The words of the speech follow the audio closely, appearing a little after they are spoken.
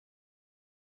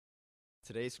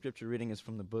Today's scripture reading is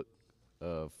from the book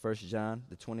of 1 John,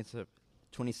 the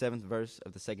 27th verse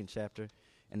of the second chapter,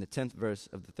 and the 10th verse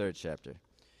of the third chapter.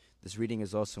 This reading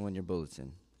is also in your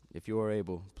bulletin. If you are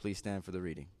able, please stand for the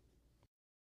reading.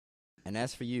 And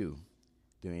as for you,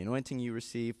 the anointing you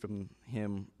received from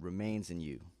him remains in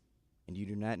you, and you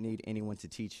do not need anyone to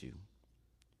teach you.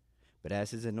 But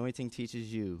as his anointing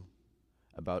teaches you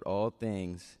about all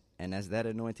things, and as that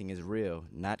anointing is real,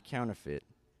 not counterfeit,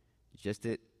 just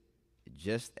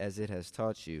as it has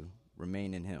taught you,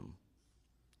 remain in him.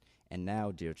 And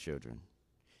now, dear children,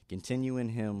 continue in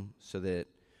him so that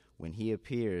when he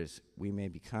appears, we may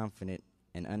be confident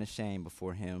and unashamed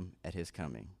before him at his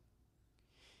coming.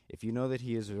 If you know that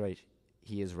he is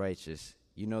righteous,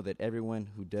 you know that everyone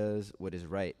who does what is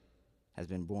right has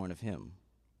been born of him.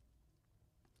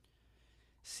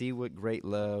 See what great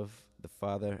love the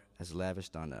Father has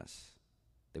lavished on us,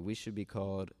 that we should be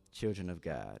called children of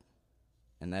God.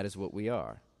 And that is what we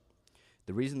are.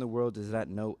 The reason the world does not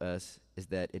know us is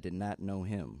that it did not know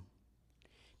him.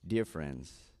 Dear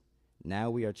friends,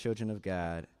 now we are children of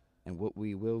God, and what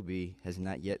we will be has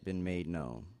not yet been made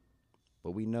known.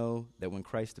 But we know that when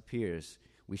Christ appears,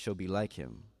 we shall be like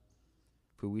him,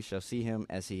 for we shall see him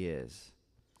as he is.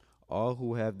 All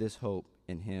who have this hope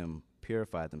in him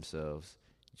purify themselves,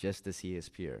 just as he is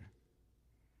pure.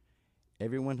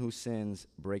 Everyone who sins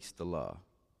breaks the law.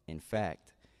 In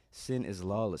fact, sin is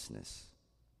lawlessness.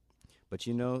 But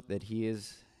you know that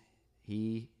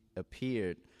he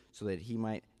appeared so that he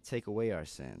might take away our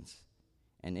sins,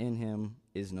 and in him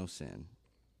is no sin.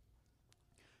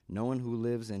 No one who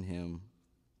lives in him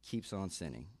keeps on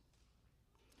sinning.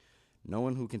 No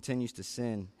one who continues to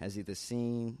sin has either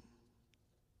seen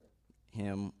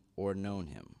him or known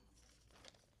him.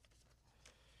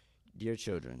 Dear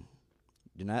children,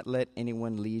 do not let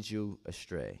anyone lead you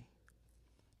astray.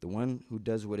 The one who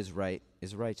does what is right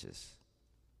is righteous,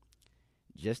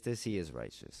 just as he is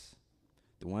righteous.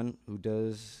 The one who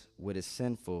does what is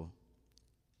sinful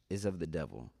is of the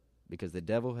devil, because the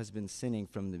devil has been sinning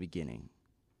from the beginning.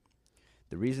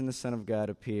 The reason the Son of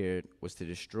God appeared was to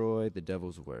destroy the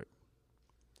devil's work.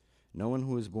 No one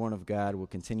who is born of God will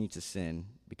continue to sin,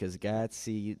 because God's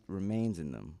seed remains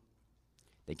in them.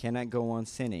 They cannot go on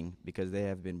sinning because they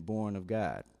have been born of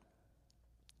God.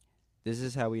 This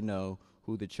is how we know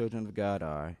who the children of God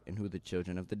are and who the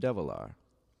children of the devil are.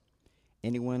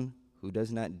 Anyone who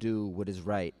does not do what is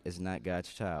right is not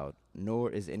God's child, nor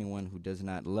is anyone who does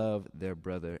not love their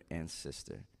brother and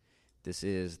sister. This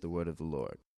is the word of the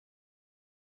Lord.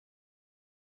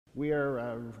 We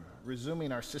are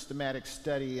resuming our systematic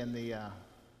study in the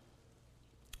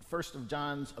first of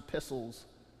John's epistles,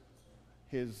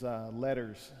 his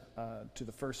letters to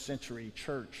the first century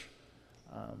church.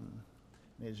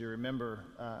 As you remember,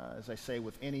 as I say,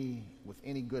 with any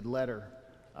good letter,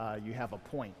 you have a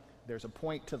point. There's a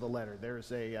point to the letter.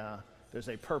 There's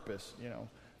a purpose. You know,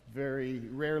 very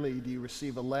rarely do you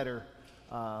receive a letter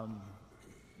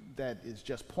that is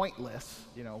just pointless.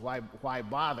 You know, why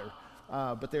bother?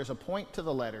 But there's a point to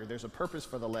the letter. There's a purpose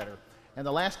for the letter. And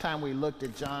the last time we looked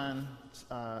at John,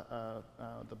 the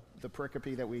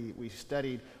pericope that we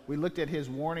studied, we looked at his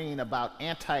warning about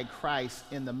Antichrist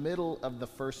in the middle of the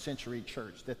first century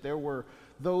church, that there were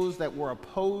those that were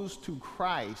opposed to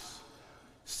Christ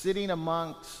sitting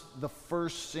amongst the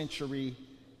first century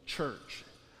church.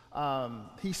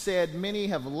 He said many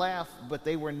have left, but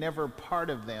they were never part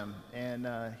of them.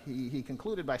 And he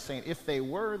concluded by saying if they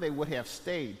were, they would have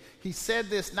stayed. He said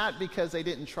this not because they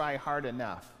didn't try hard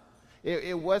enough.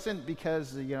 It wasn't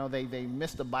because, you know, they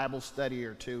missed a Bible study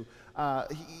or two.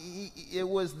 It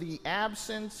was the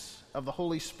absence of the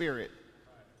Holy Spirit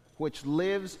which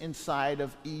lives inside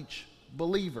of each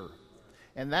believer.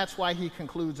 And that's why he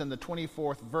concludes in the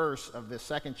 24th verse of the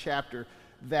second chapter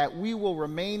that we will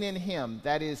remain in him,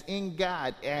 that is, in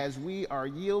God, as we are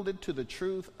yielded to the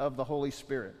truth of the Holy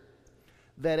Spirit.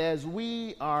 That as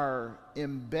we are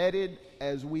embedded,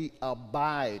 as we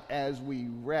abide, as we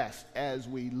rest, as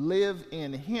we live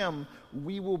in him,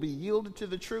 we will be yielded to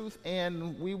the truth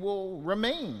and we will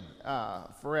remain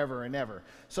forever and ever.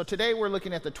 So today we're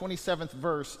looking at the 27th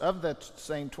verse of the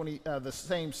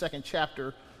same second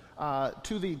chapter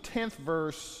to the 10th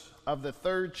verse of the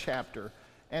third chapter.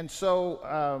 And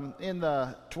so in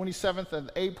the 27th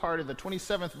and A part of the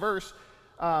 27th verse,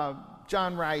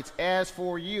 John writes, as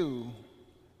for you,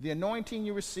 the anointing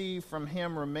you receive from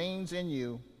him remains in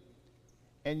you,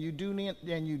 and you do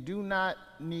not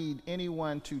need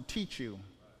anyone to teach you.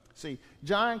 See,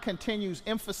 John continues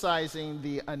emphasizing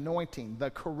the anointing, the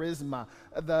charisma,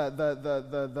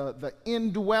 the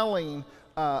indwelling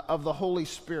of the Holy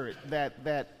Spirit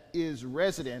that is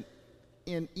resident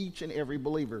in each and every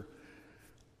believer.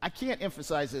 I can't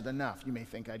emphasize it enough. You may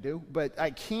think I do, but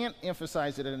I can't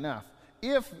emphasize it enough.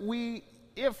 If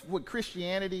what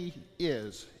Christianity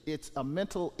is,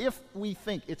 if we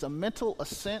think it's a mental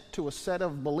assent to a set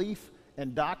of belief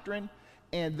and doctrine,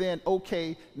 and then,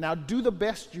 okay, now do the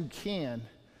best you can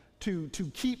to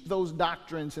keep those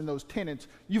doctrines and those tenets,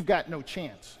 you've got no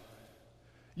chance.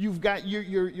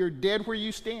 You're dead where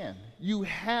you stand. You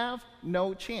have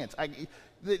no chance.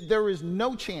 There is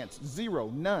no chance, zero,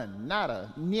 none,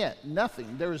 nada, niet,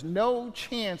 nothing. There is no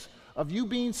chance of you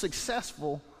being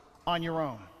successful on your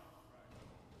own.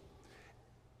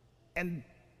 And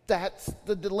that's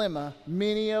the dilemma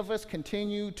many of us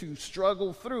continue to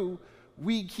struggle through.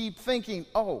 We keep thinking,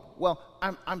 oh, well,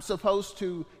 I'm supposed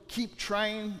to keep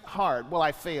trying hard. Well,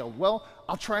 I failed. Well,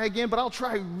 I'll try again, but I'll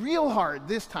try real hard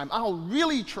this time. I'll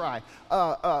really try.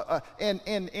 And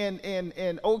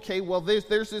okay, well,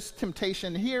 there's this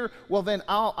temptation here. Well, then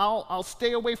I'll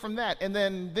stay away from that. And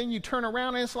then you turn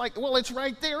around and it's like, well, it's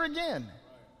right there again.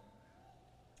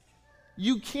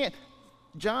 You can't.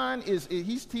 John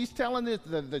he's telling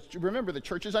remember, the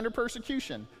church is under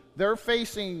persecution. They're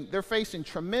facing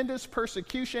tremendous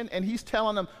persecution, and he's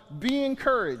telling them, be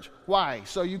encouraged. Why?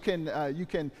 So you can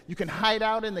hide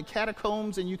out in the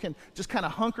catacombs, and you can just kind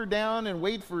of hunker down and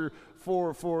wait for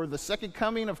the second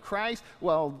coming of Christ.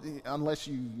 Well, unless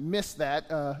you miss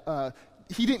that,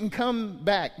 he didn't come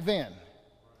back then.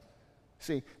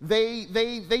 See,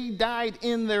 they died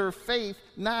in their faith,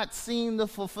 not seeing the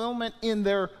fulfillment in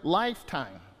their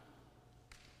lifetime.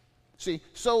 See,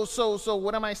 so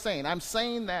what am I saying? I'm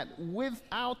saying that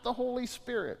without the Holy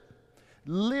Spirit,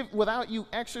 without you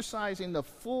exercising the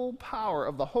full power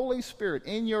of the Holy Spirit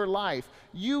in your life,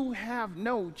 you have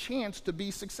no chance to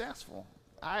be successful.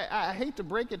 I hate to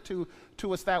break it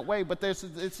to us that way, but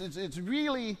it's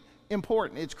really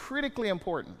important. It's critically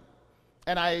important.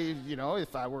 And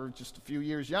if I were just a few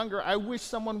years younger, I wish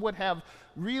someone would have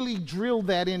really drilled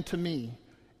that into me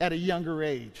at a younger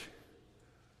age.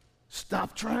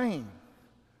 Stop trying.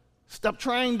 Stop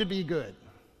trying to be good.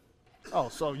 Oh,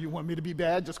 so you want me to be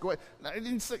bad? Just go ahead. I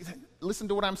didn't say, listen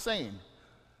to what I'm saying.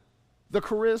 The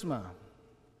charisma,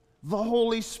 the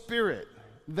Holy Spirit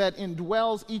that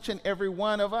indwells each and every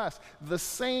one of us, the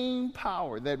same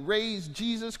power that raised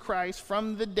Jesus Christ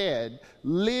from the dead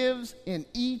lives in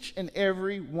each and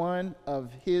every one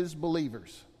of his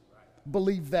believers.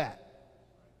 Believe that.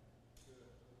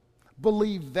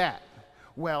 Believe that.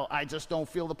 Well, I just don't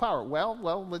feel the power. Well,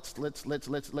 let's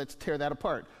tear that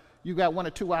apart. You got one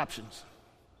of two options.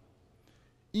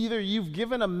 Either you've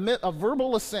given a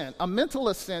verbal assent, a mental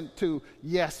assent to,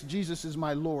 yes, Jesus is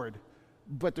my Lord,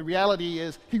 but the reality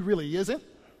is he really isn't.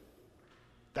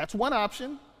 That's one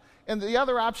option. And the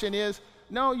other option is,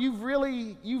 no, you've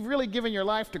really given your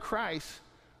life to Christ,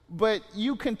 but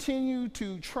you continue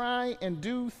to try and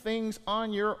do things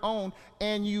on your own,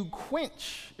 and you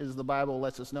quench, as the Bible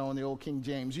lets us know in the Old King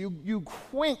James, you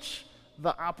quench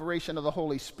the operation of the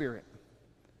Holy Spirit.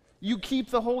 You keep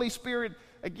the Holy Spirit,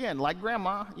 again, like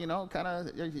grandma, kind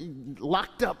of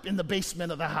locked up in the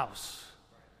basement of the house,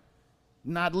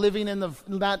 not living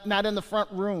not in the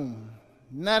front room,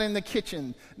 not in the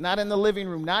kitchen, not in the living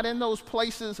room, not in those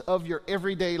places of your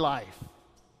everyday life.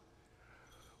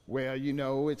 Well,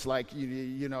 it's like,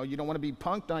 you don't want to be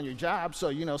punked on your job,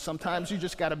 so, sometimes you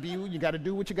just got to do what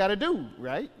you got to do,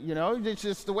 right? It's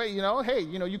just the way, hey,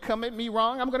 you come at me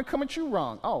wrong, I'm going to come at you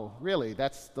wrong. Oh, really?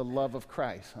 That's the love of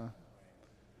Christ, huh?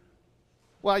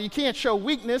 Well, you can't show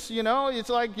weakness, it's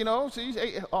like,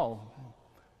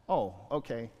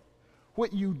 okay.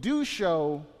 What you do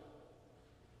show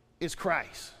is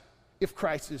Christ, if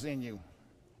Christ is in you.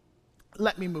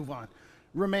 Let me move on.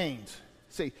 Remains.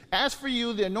 See, as for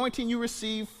you, the anointing you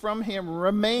receive from him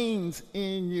remains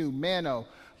in you. Mano.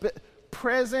 But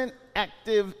present,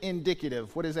 active,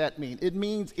 indicative. What does that mean? It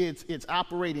means it's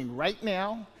operating right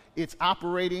now. It's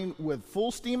operating with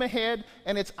full steam ahead,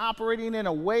 and it's operating in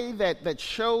a way that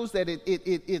shows that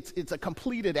it's a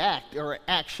completed act or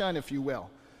action, if you will.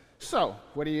 So,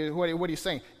 what are you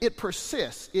saying? It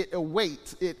persists, it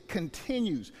awaits, it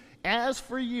continues. As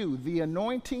for you, the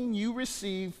anointing you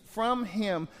receive from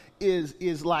him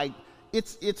is like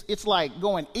it's like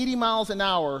going 80 miles an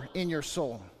hour in your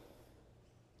soul.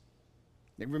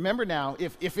 And remember now,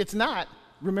 if it's not,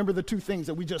 remember the two things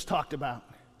that we just talked about.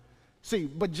 See,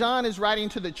 but John is writing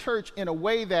to the church in a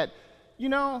way that,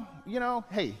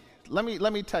 hey, let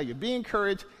me tell you, be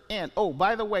encouraged. And, oh,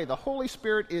 by the way, the Holy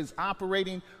Spirit is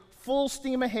operating full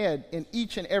steam ahead in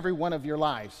each and every one of your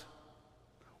lives,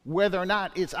 whether or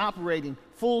not it's operating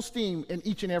full steam in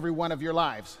each and every one of your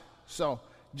lives. So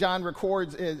John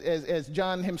records, as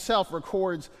John himself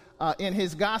records in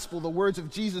his gospel the words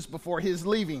of Jesus before his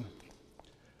leaving.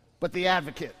 But the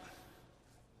advocate,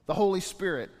 the Holy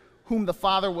Spirit, whom the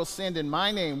Father will send in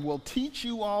my name, will teach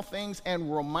you all things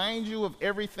and remind you of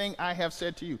everything I have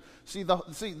said to you. See,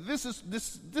 this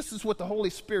is what the Holy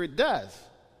Spirit does.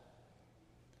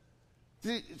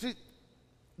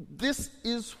 This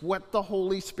is what the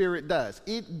Holy Spirit does.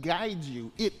 It guides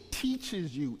you. It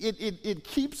teaches you. It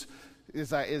keeps,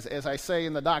 as I say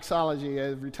in the doxology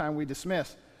every time we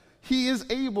dismiss, he is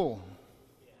able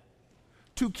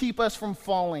to keep us from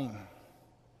falling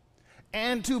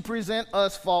and to present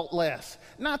us faultless.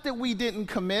 Not that we didn't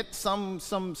commit some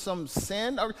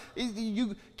sin, or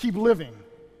you keep living.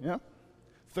 Yeah?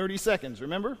 30 seconds,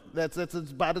 remember? That's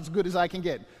about as good as I can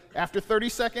get. After 30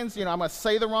 seconds, I'm going to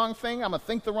say the wrong thing, I'm going to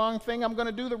think the wrong thing, I'm going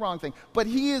to do the wrong thing. But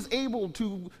he is able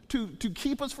to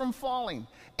keep us from falling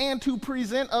and to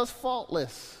present us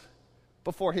faultless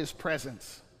before his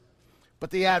presence. But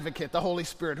the advocate, the Holy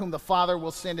Spirit, whom the Father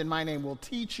will send in my name, will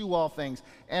teach you all things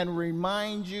and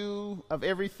remind you of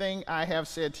everything I have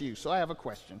said to you. So I have a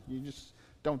question. You just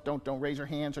don't raise your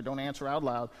hands or don't answer out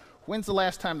loud. When's the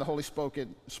last time the Holy Spirit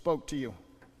spoke to you?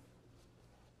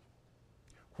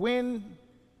 When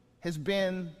has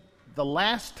been the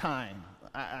last time,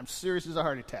 I'm serious as a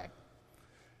heart attack,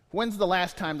 when's the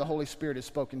last time the Holy Spirit has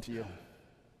spoken to you?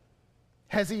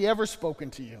 Has he ever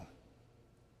spoken to you?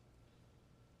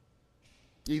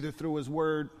 Either through his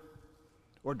word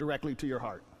or directly to your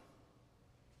heart.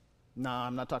 No,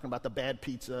 I'm not talking about the bad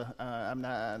pizza.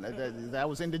 That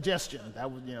was indigestion.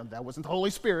 That wasn't the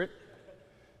Holy Spirit.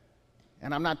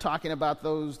 And I'm not talking about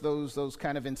those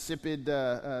kind of insipid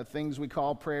things we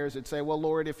call prayers that say, well,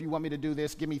 Lord, if you want me to do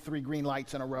this, give me 3 green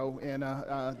lights in a row, and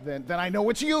then I know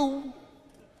it's you.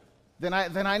 Then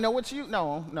I know it's you.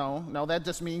 No, that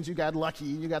just means you got lucky.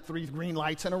 You got 3 green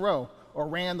lights in a row, or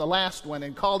ran the last one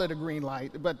and called it a green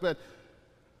light. But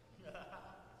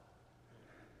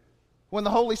when the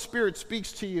Holy Spirit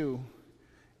speaks to you,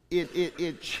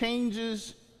 it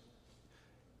changes.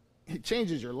 It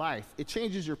changes your life. It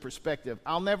changes your perspective.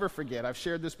 I'll never forget. I've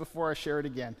shared this before. I share it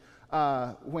again.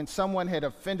 When someone had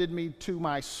offended me to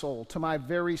my soul, to my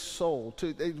very soul,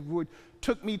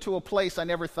 took me to a place I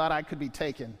never thought I could be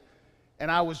taken. And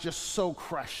I was just so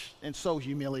crushed and so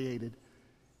humiliated.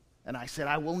 And I said,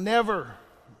 I will never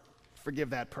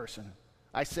forgive that person.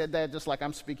 I said that just like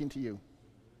I'm speaking to you.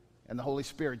 And the Holy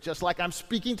Spirit, just like I'm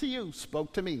speaking to you,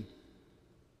 spoke to me.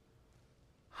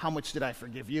 How much did I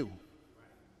forgive you?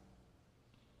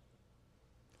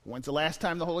 When's the last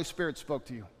time the Holy Spirit spoke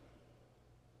to you?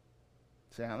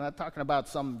 See, I'm not talking about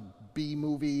some B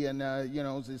movie and,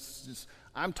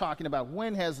 I'm talking about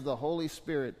when has the Holy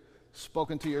Spirit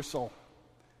spoken to your soul?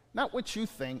 Not what you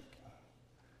think.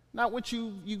 Not what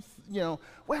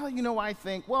I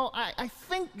think. Well, I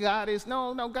think God is,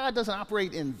 no, God doesn't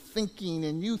operate in thinking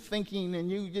and you thinking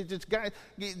and you just, God,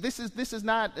 this is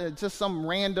not just some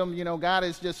random, God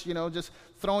is just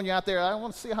throwing you out there. I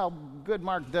want to see how good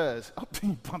Mark does. Oh,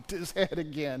 he bumped his head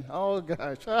again. Oh,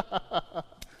 gosh.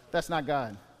 That's not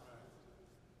God.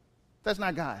 That's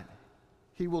not God.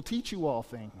 He will teach you all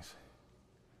things.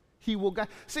 He will guide.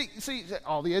 See,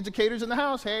 all the educators in the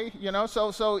house, hey,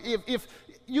 so if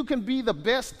you can be the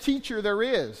best teacher there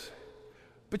is,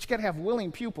 but you got to have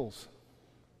willing pupils.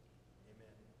 Amen.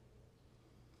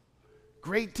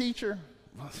 Great teacher,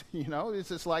 it's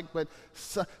just like, but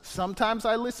sometimes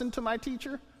I listened to my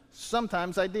teacher,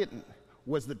 sometimes I didn't.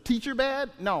 Was the teacher bad?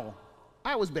 No,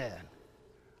 I was bad.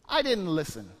 I didn't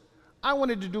listen. I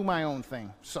wanted to do my own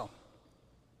thing, so.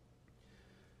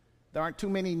 There aren't too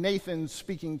many Nathans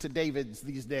speaking to Davids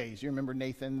these days. You remember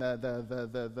Nathan,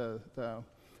 the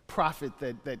prophet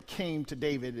that came to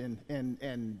David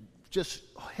and just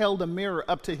held a mirror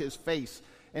up to his face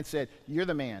and said, you're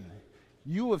the man.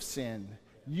 You have sinned.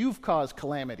 You've caused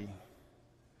calamity.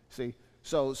 See,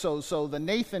 so the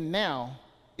Nathan now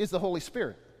is the Holy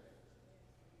Spirit.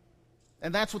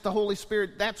 And that's what the Holy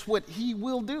Spirit, that's what he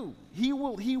will do. He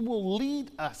will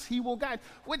lead us. He will guide.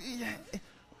 What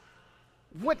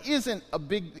is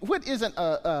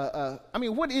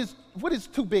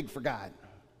too big for God?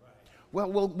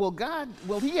 Well,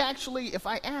 will he actually, if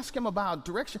I ask him about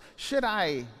direction, should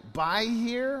I buy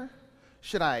here?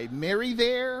 Should I marry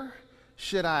there?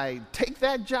 Should I take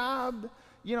that job?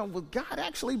 Will God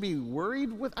actually be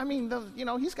worried with,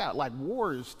 he's got like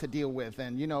wars to deal with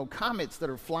and, comets that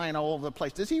are flying all over the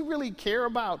place. Does he really care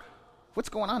about what's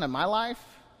going on in my life?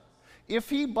 If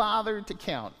he bothered to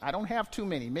count, I don't have too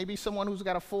many, maybe someone who's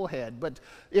got a full head, but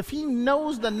if he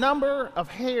knows the number of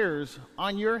hairs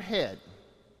on your head,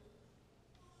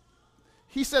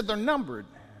 he said they're numbered.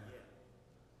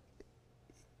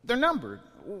 They're numbered.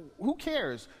 Who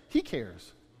cares? He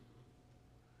cares.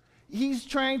 He's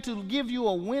trying to give you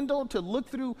a window to look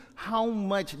through how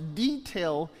much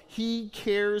detail he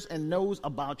cares and knows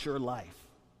about your life.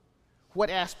 What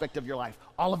aspect of your life?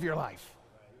 All of your life.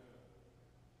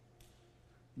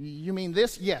 You mean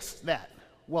this? Yes, that.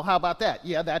 Well, how about that?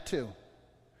 Yeah, that too.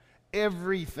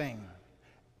 Everything.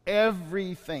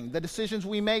 Everything. The decisions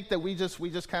we make that we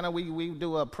kind of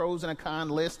do a pros and a con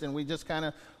list, and we just kind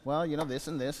of, well, this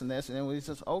and this and this, and then we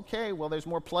just, okay, well, there's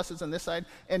more pluses on this side,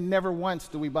 and never once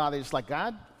do we bother. It's like,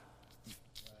 God,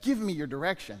 give me your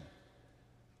direction.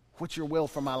 What's your will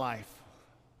for my life?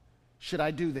 Should I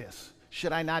do this?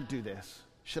 Should I not do this?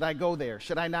 Should I go there?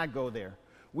 Should I not go there?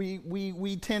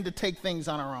 We tend to take things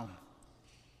on our own.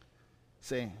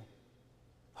 See?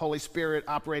 Holy Spirit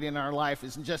operating in our life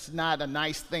is just not a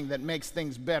nice thing that makes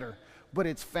things better, but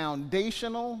it's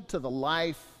foundational to the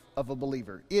life of a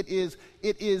believer. It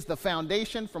is the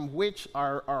foundation from which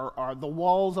the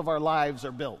walls of our lives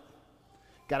are built.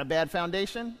 Got a bad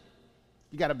foundation?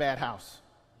 You got a bad house.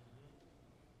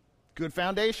 Good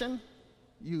foundation?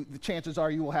 The chances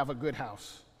are you will have a good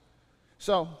house.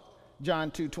 So,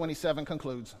 John 2:27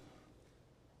 concludes,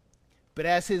 but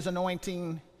as his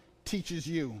anointing teaches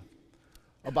you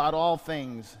about all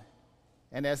things,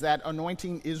 and as that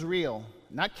anointing is real,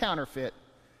 not counterfeit,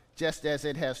 just as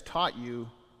it has taught you,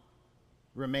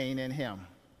 remain in him.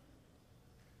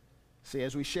 See,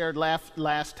 as we shared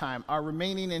last time, our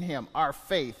remaining in him, our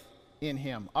faith in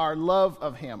him, our love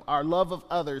of him, our love of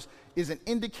others is an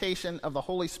indication of the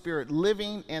Holy Spirit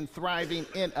living and thriving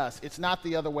in us. It's not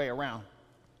the other way around.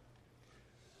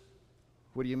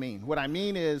 What do you mean? What I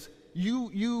mean is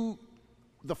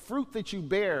the fruit that you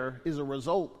bear is a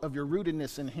result of your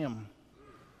rootedness in him.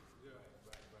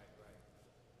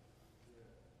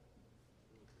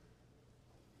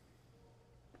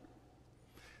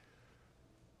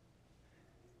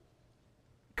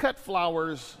 Cut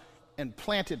flowers and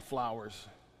planted flowers,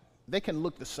 they can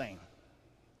look the same.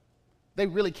 They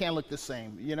really can look the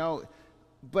same,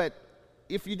 But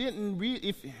if you didn't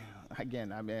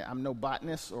again, I'm no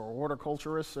botanist or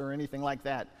horticulturist or anything like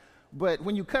that. But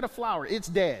when you cut a flower, it's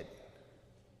dead.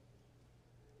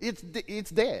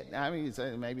 It's dead. I mean,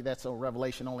 maybe that's a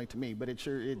revelation only to me, but it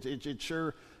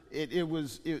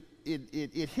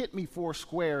hit me four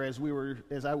square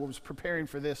as I was preparing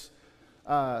for this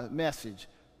message.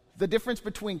 The difference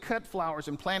between cut flowers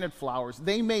and planted flowers,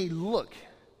 they may look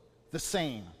the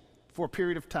same for a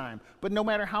period of time, but no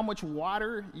matter how much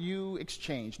water you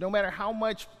exchange, no matter how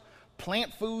much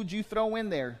plant food you throw in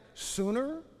there,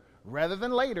 sooner rather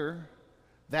than later,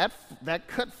 that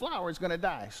cut flower is going to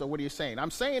die. So what are you saying?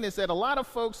 I'm saying is that a lot of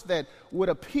folks that would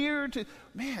appear to,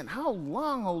 man, how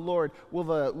long, oh Lord,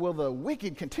 will the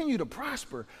wicked continue to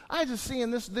prosper? I just see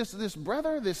in this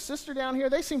brother, this sister down here,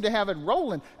 they seem to have it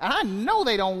rolling. And I know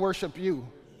they don't worship you.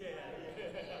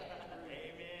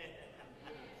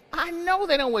 I know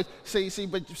they don't worship. See,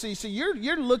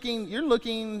 you're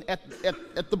looking at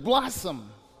the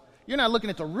blossom. You're not looking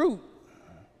at the root.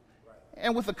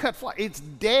 And with the cut flower, it's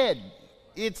dead.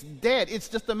 It's dead. It's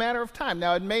just a matter of time.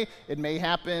 Now, it may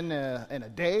happen in a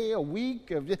day, a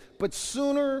week, but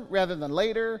sooner rather than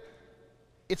later,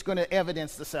 it's going to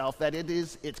evidence itself that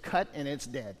it's cut and it's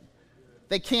dead.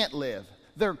 They can't live.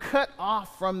 They're cut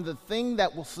off from the thing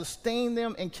that will sustain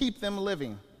them and keep them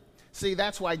living. See,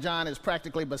 that's why John is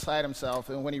practically beside himself,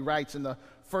 and when he writes in the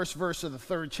first verse of the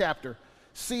 3rd chapter,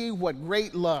 see what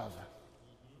great love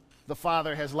the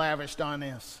Father has lavished on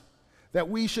us, that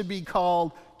we should be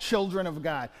called children of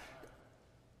God.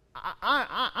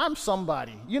 I'm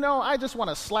somebody. I just want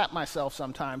to slap myself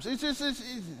sometimes.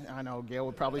 I know Gail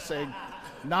would probably say,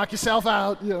 knock yourself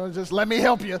out, just let me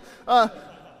help you.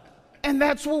 And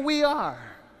that's what we are.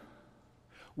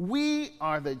 We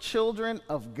are the children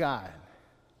of God.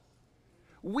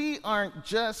 We aren't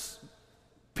just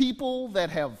people that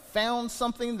have found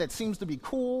something that seems to be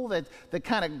cool, that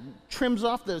kind of trims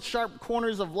off the sharp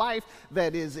corners of life,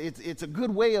 it's a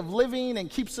good way of living and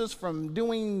keeps us from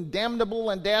doing damnable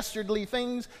and dastardly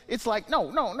things. It's like,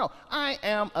 no. I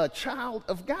am a child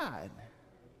of God.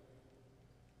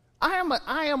 I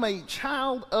am a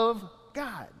child of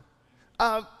God.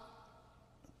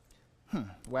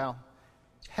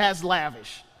 Has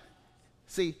lavished.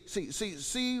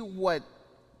 See what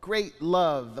great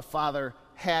love the Father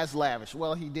has lavished.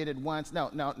 Well, he did it once. No.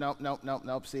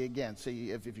 See again. See,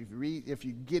 if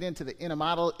you get into the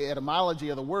etymology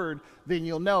of the word, then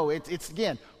you'll know it's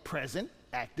again present,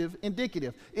 active,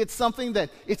 indicative. It's something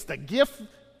it's the gift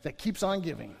that keeps on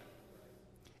giving.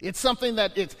 It's something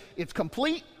that it's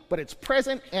complete, but it's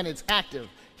present and it's active.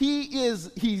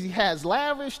 He has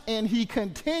lavished and he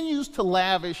continues to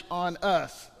lavish on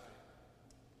us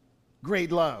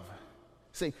great love.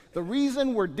 See, the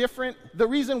reason we're different, the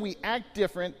reason we act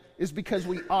different is because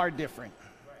we are different.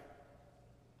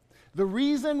 The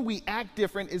reason we act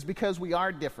different is because we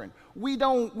are different. We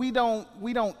don't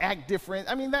act different.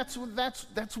 I mean, that's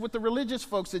what the religious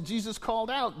folks that Jesus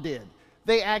called out did.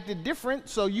 They acted different,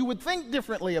 so you would think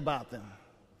differently about them.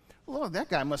 Lord, that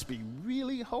guy must be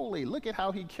really holy. Look at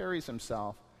how he carries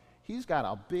himself. He's got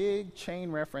a big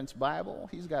chain reference Bible.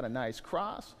 He's got a nice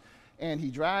cross, and he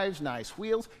drives nice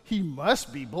wheels. He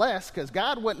must be blessed because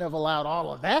God wouldn't have allowed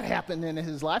all of that happen in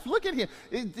his life. Look at him.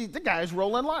 The guy's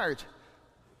rolling large.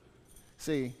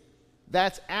 See,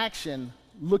 that's action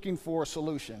looking for a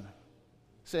solution.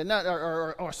 Say, not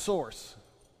or source.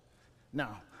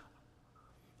 Now,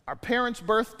 our parents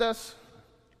birthed us,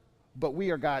 but we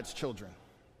are God's children.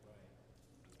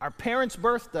 Our parents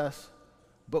birthed us,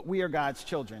 but we are God's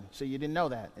children. So you didn't know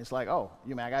that. It's like, oh,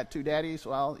 you mean I got two daddies?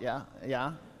 Well, yeah.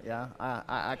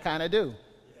 I kind of do.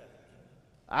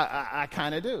 I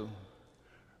kind of do.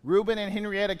 Reuben and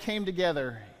Henrietta came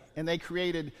together, and they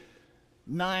created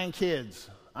 9 kids.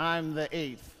 I'm the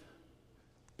 8th.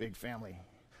 Big family.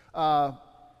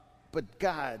 But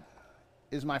God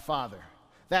is my Father.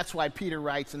 That's why Peter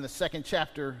writes in the 2nd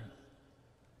chapter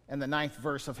and the 9th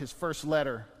verse of his first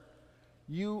letter,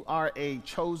 you are a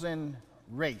chosen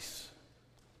race.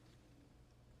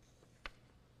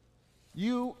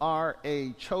 You are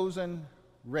a chosen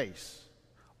race,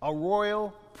 a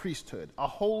royal priesthood, a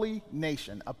holy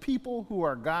nation, a people who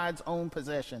are God's own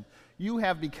possession. You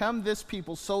have become this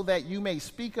people so that you may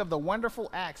speak of the wonderful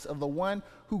acts of the one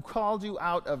who called you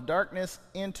out of darkness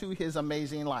into his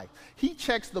amazing light. He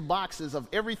checks the boxes of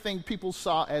everything people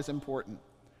saw as important: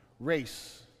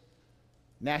 race,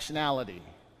 nationality,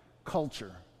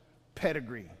 culture,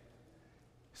 pedigree.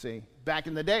 See, back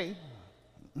in the day,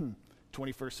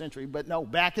 21st century, but no,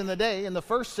 back in the day, in the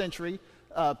 1st century,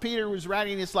 Peter was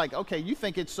writing, it's like, okay, you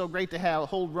think it's so great to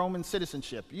hold Roman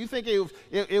citizenship. You think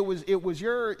it was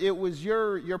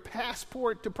your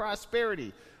passport to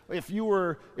prosperity. If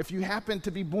you happened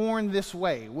to be born this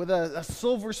way, with a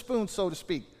silver spoon, so to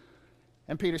speak.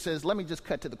 And Peter says, let me just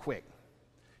cut to the quick.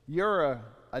 You're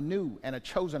a new and a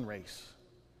chosen race.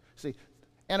 See,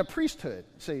 and a priesthood.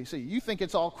 See, you think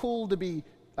it's all cool to be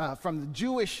from the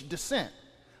Jewish descent.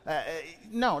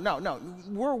 No.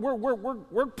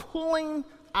 We're pulling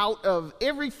out of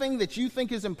everything that you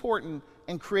think is important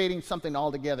and creating something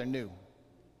altogether new,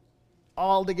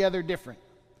 altogether different.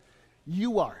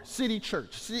 You are City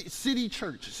Church. City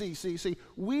Church. See.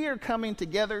 We are coming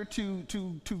together to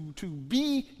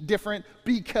be different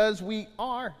because we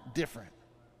are different.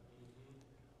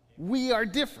 We are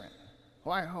different.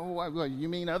 Why? You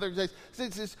mean others?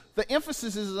 The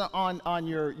emphasis is on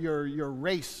your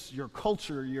race, your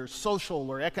culture, your social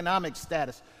or economic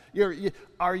status.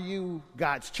 Are you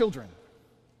God's children?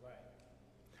 Right.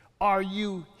 Are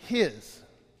you His?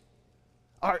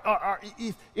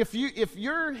 If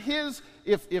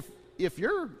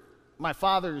you're my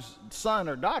father's son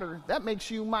or daughter, that makes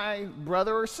you my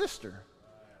brother or sister.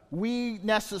 We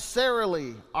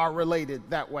necessarily are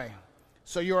related that way.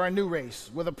 So you're a new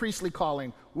race with a priestly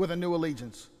calling, with a new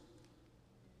allegiance.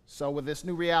 So with this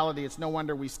new reality, it's no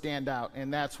wonder we stand out.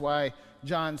 And that's why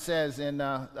John says in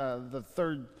the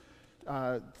third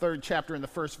chapter in the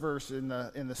first verse in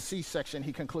the C section,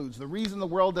 he concludes, the reason the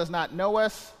world does not know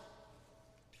us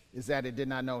is that it did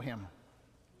not know him.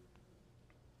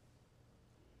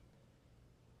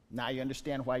 Now you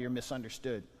understand why you're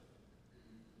misunderstood.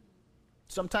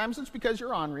 Sometimes it's because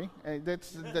you're ornery.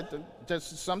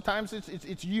 Sometimes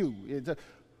it's you.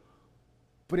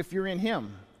 But if you're in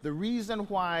him, the reason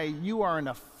why you are an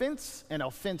offense and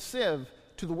offensive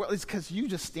to the world is because you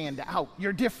just stand out.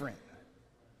 You're different.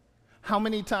 How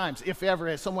many times, if ever,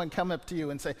 has someone come up to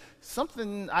you and say,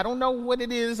 something, I don't know what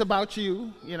it is about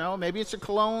you, maybe it's a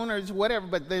cologne or it's whatever,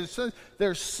 but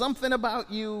there's something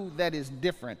about you that is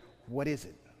different. What is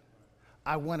it?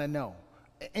 I want to know.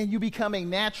 And you become a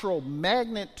natural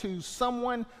magnet to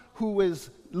someone who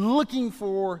is looking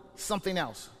for something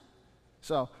else.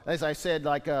 So, as I said,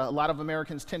 like a lot of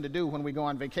Americans tend to do when we go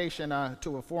on vacation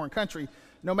to a foreign country,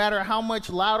 no matter how much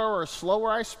louder or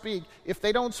slower I speak, if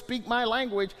they don't speak my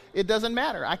language, it doesn't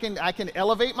matter. I can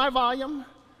elevate my volume,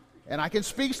 and I can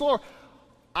speak slower.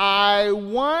 I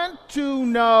want to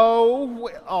know.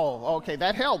 Oh, okay,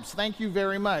 that helps. Thank you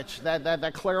very much.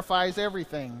 That clarifies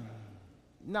everything.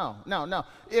 No.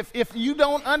 If you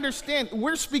don't understand,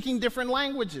 we're speaking different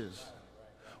languages.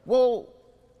 Well,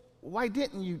 why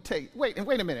didn't you wait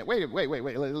a minute. Wait.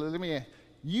 Let me.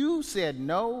 You said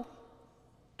no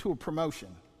to a promotion.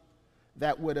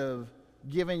 that would have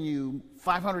given you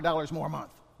 $500 more a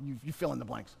month. You fill in the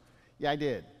blanks. Yeah, I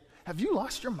did. Have you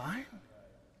lost your mind?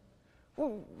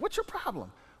 Well, what's your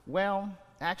problem? Well,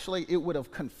 actually, it would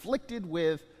have conflicted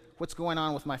with what's going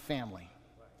on with my family.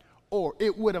 Or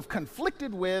it would have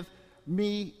conflicted with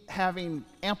me having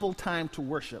ample time to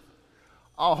worship.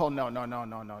 Oh, no.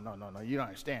 You don't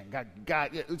understand. God,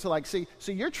 it's like, see,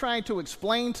 so you're trying to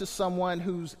explain to someone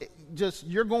who's just,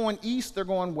 you're going east, they're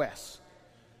going west.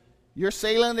 You're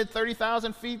sailing at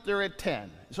 30,000 feet, they're at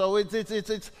 10. So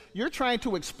it's you're trying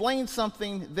to explain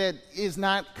something that is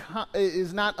not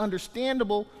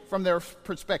understandable from their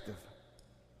perspective.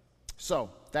 So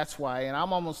that's why, and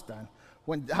I'm almost done,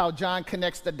 how John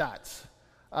connects the dots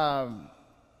of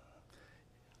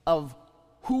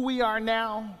who we are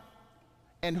now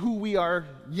and who we are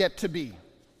yet to be.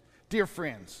 Dear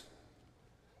friends,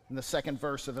 in the second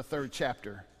verse of the 3rd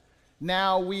chapter,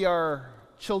 now we are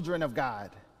children of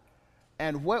God,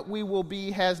 and what we will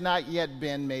be has not yet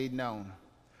been made known.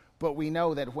 But we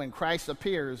know that when Christ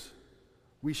appears,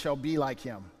 we shall be like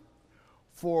him,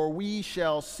 for we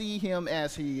shall see him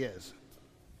as he is.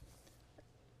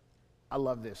 I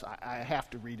love this. I have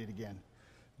to read it again.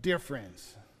 Dear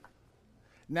friends,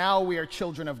 now we are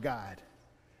children of God,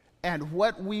 and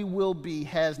what we will be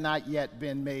has not yet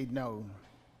been made known.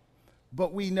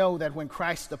 But we know that when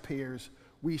Christ appears,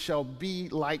 we shall be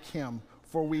like him,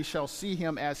 for we shall see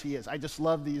him as he is. I just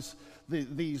love these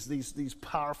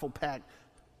powerful packed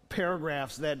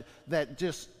paragraphs that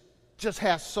just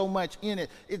has so much in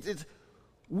it.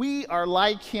 We are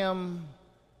like him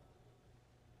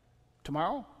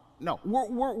tomorrow? No,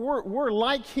 we're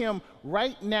like him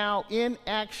right now in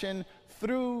action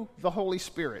through the Holy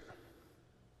Spirit.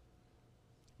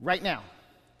 Right now.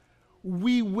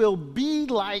 We will be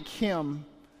like him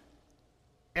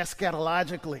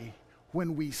eschatologically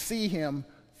when we see him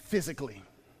physically.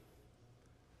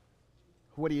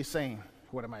 What are you saying?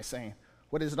 What am I saying?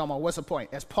 What is it all about? What's the point?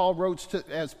 As Paul writes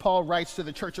to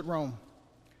the church at Rome,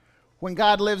 when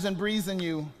God lives and breathes in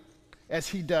you, as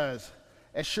he does,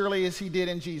 as surely as he did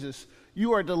in Jesus,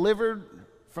 you are delivered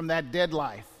from that dead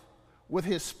life. With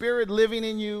his Spirit living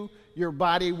in you, your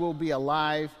body will be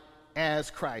alive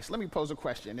as Christ. Let me pose a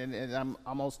question, and I'm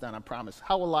almost done, I promise.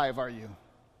 How alive are you?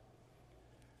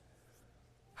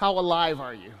 How alive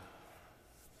are you?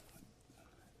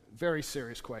 Very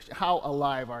serious question. How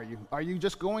alive are you? Are you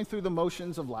just going through the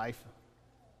motions of life?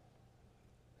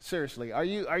 Seriously, are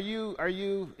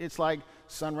you, it's like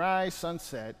sunrise,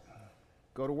 sunset,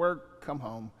 go to work, come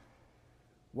home,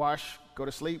 wash, go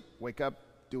to sleep, wake up,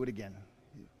 do it again.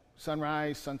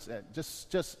 Sunrise, sunset,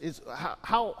 just is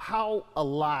how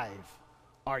alive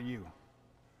are you?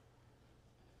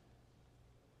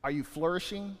 Are you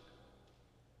flourishing?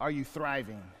 Are you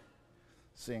thriving?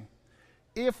 See,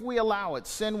 if we allow it,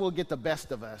 sin will get the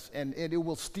best of us, and it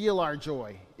will steal our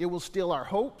joy. It will steal our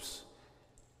hopes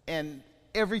and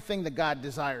everything that God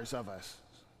desires of us.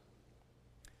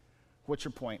 What's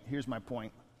your point? Here's my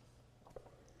point.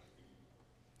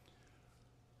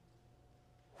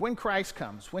 When Christ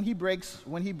comes, when he breaks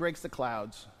the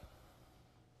clouds,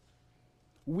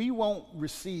 we won't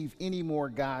receive any more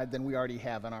God than we already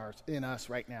have in us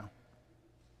right now.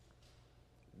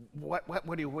 What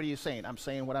are you saying? I'm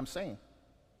saying what I'm saying.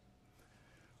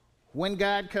 When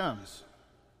God comes,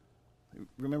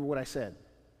 remember what I said.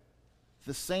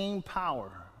 The same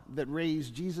power that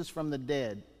raised Jesus from the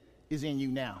dead is in you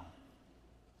now.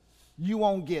 You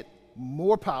won't get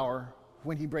more power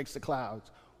when he breaks the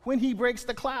clouds. When he breaks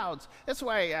the clouds. That's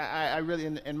why I really,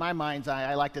 in my mind's eye,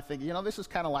 I like to think, this is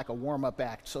kind of like a warm-up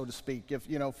act, so to speak, if,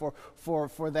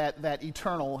 for that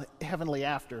eternal heavenly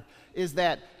after, is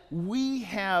that we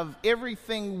have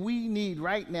everything we need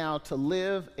right now to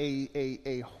live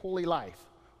a holy life.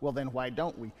 Well, then why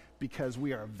don't we? Because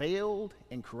we are veiled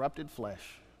in corrupted flesh.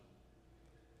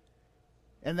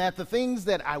 And that the things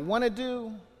that I want to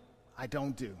do, I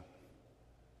don't do.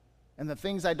 And the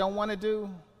things I don't want to do,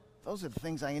 those are the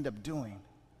things I end up doing.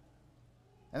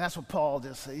 And that's what Paul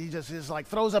he just like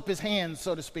throws up his hands,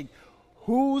 so to speak.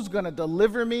 Who's going to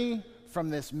deliver me from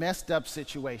this messed up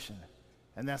situation?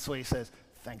 And that's what he says,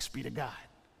 thanks be to God.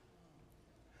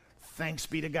 Thanks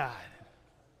be to God.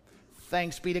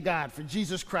 Thanks be to God for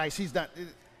Jesus Christ. He's done.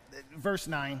 Verse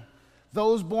 9,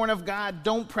 those born of God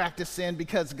don't practice sin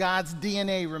because God's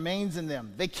DNA remains in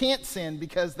them. They can't sin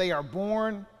because they are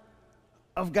born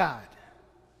of God.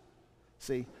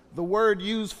 See, the word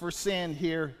used for sin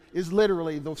here is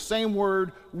literally the same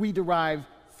word we derive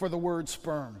for the word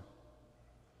sperm.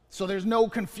 So there's no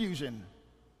confusion.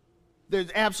 There's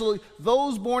absolutely,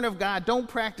 those born of God don't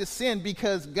practice sin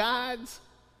because God's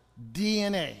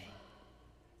DNA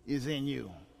is in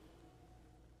you.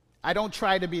 I don't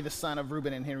try to be the son of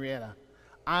Reuben and Henrietta.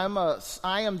 I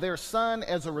am their son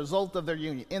as a result of their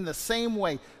union. In the same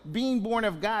way, being born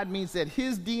of God means that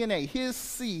his DNA, his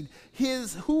seed,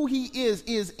 who he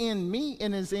is in me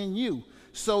and is in you,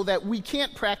 so that we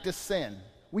can't practice sin.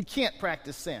 We can't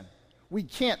practice sin. We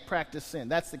can't practice sin.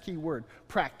 That's the key word,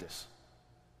 practice.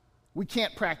 We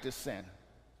can't practice sin.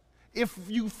 If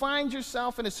you find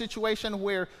yourself in a situation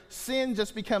where sin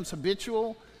just becomes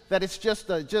habitual, that it's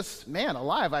just man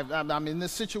alive, I'm in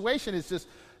this situation,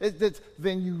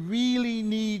 then you really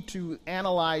need to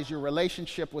analyze your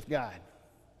relationship with God.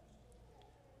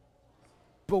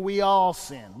 But we all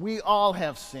sin. We all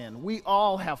have sinned. We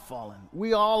all have fallen.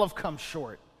 We all have come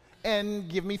short. And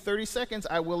give me 30 seconds,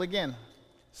 I will again.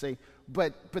 See,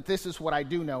 but this is what I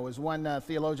do know, as one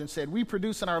theologian said, we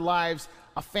produce in our lives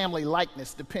a family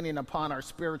likeness depending upon our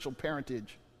spiritual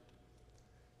parentage.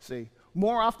 See,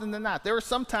 more often than not, there are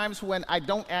some times when I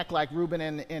don't act like Reuben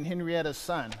and Henrietta's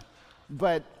son,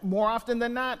 but more often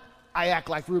than not, I act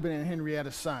like Reuben and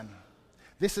Henrietta's son.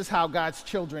 This is how God's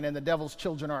children and the devil's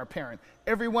children are apparent.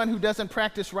 Everyone who doesn't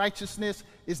practice righteousness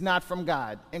is not from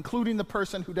God, including the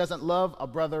person who doesn't love a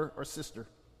brother or sister.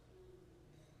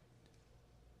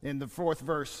 In the 4th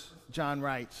verse, John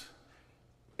writes,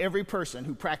 every person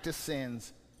who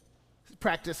practices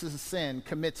sin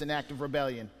commits an act of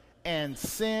rebellion, and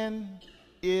sin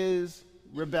is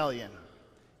rebellion.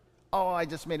 Oh, I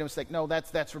just made a mistake. No,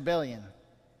 that's rebellion.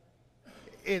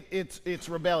 It's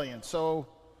rebellion. So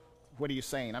what are you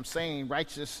saying? I'm saying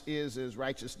righteous is as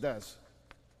righteous does.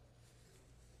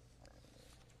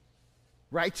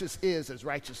 Righteous is as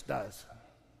righteous does.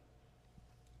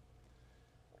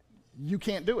 You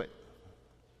can't do it,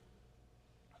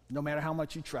 no matter how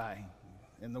much you try.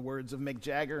 In the words of Mick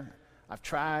Jagger, I've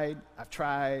tried,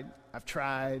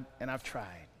 and I've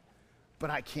tried, but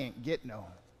I can't get no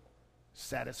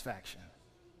satisfaction.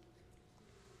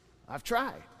 I've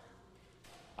tried.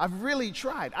 I've really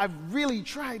tried. I've really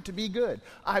tried to be good.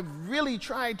 I've really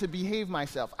tried to behave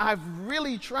myself. I've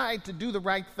really tried to do the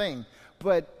right thing,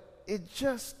 but it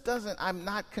just doesn't, I'm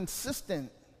not consistent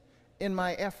in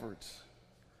my efforts.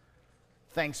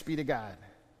 Thanks be to God.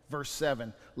 Verse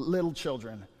 7, little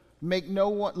children,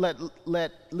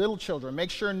 let little children, make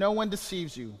sure no one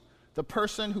deceives you. The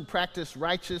person who practices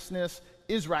righteousness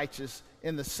is righteous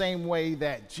in the same way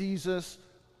that Jesus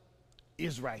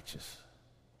is righteous.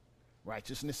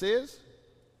 Righteousness is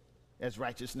as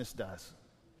righteousness does.